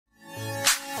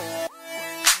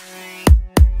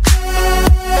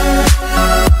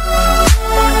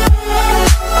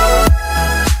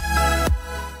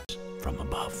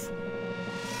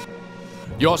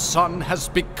Your son has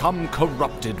become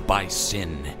corrupted by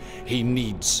sin. He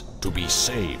needs to be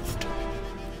saved.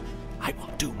 I will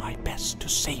do my best to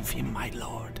save him, my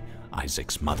lord,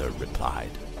 Isaac's mother replied,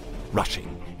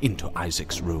 rushing into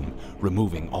Isaac's room,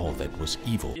 removing all that was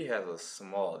evil. He has a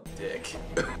small dick.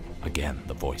 Again,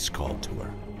 the voice called to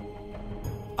her.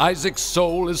 Isaac's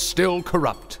soul is still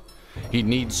corrupt. He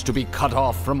needs to be cut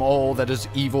off from all that is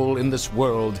evil in this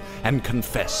world and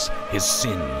confess his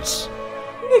sins.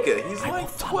 Nigga, he's I will like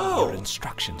follow 12. your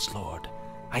instructions, Lord.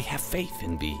 I have faith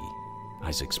in thee,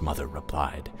 Isaac's mother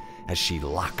replied, as she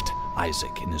locked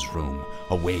Isaac in his room,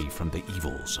 away from the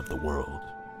evils of the world.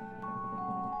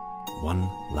 One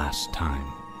last time,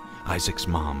 Isaac's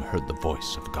mom heard the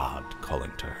voice of God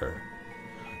calling to her.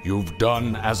 You've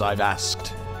done as I've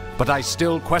asked, but I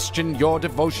still question your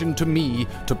devotion to me.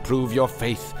 To prove your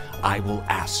faith, I will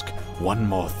ask one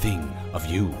more thing of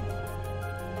you.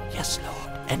 Yes,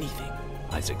 Lord, anything,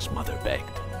 Isaac's mother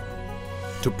begged.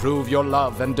 To prove your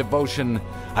love and devotion,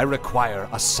 I require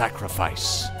a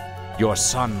sacrifice. Your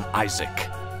son, Isaac,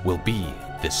 will be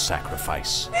this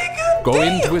sacrifice. Go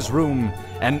into his room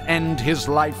and end his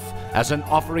life as an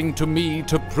offering to me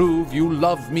to prove you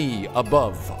love me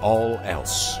above all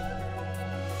else.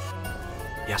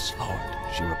 Yes, Lord,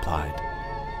 she replied,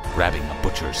 grabbing a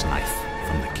butcher's knife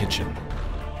from the kitchen.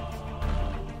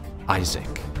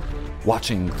 Isaac,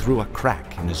 watching through a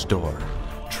crack in his door,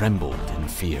 trembled in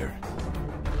fear.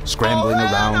 Scrambling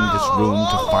around his room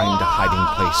to find a hiding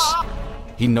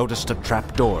place, he noticed a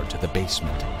trapdoor to the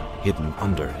basement, hidden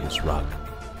under his rug.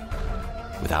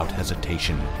 Without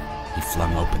hesitation, he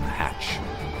flung open the hatch,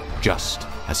 just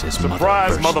as his mother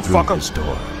burst through his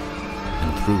door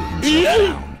and threw himself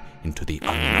down into the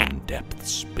unknown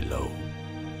depths below.